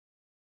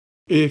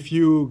If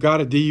you got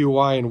a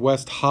DUI in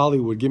West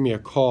Hollywood, give me a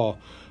call.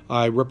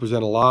 I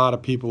represent a lot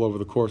of people over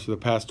the course of the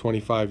past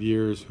 25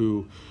 years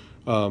who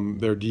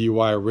their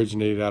DUI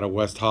originated out of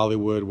West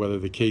Hollywood, whether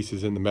the case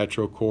is in the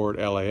Metro Court,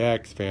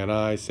 LAX, Van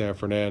Nuys, San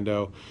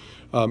Fernando.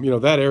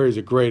 That area is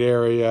a great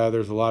area.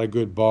 There's a lot of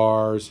good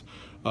bars,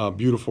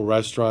 beautiful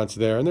restaurants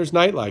there, and there's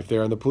nightlife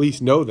there, and the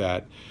police know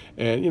that.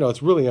 And,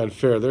 it's really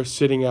unfair. They're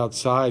sitting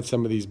outside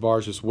some of these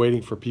bars just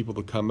waiting for people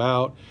to come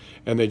out,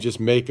 and they just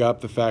make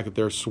up the fact that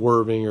they're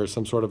swerving or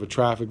some sort of a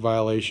traffic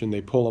violation.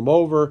 They pull them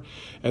over,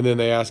 and then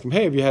they ask them,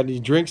 hey, have you had any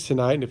drinks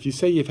tonight? And if you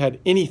say you've had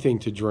anything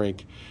to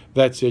drink,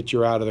 that's it,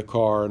 you're out of the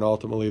car, and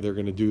ultimately they're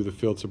going to do the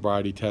field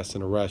sobriety test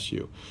and arrest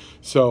you.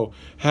 So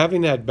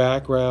having that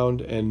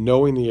background and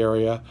knowing the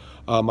area,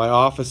 my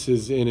office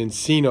is in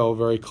Encino,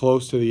 very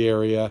close to the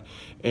area,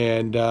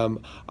 and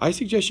I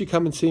suggest you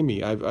come and see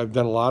me. I've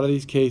done a lot of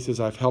these cases.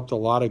 I've helped a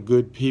lot of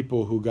good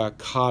people who got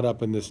caught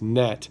up in this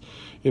net.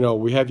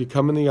 We have you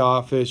come in the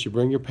office, you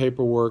bring your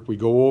paperwork, we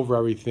go over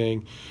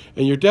everything,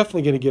 and you're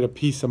definitely going to get a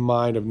peace of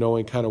mind of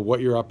knowing kind of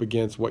what you're up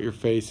against, what you're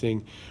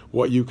facing,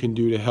 what you can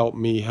do to help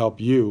me help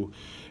you.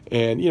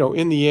 And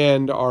in the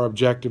end, our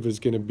objective is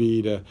going to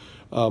be to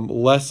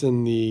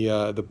lessen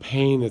the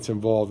pain that's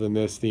involved in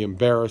this, the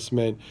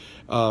embarrassment,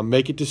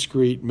 make it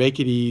discreet,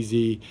 make it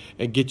easy,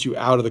 and get you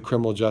out of the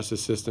criminal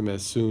justice system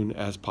as soon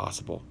as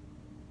possible.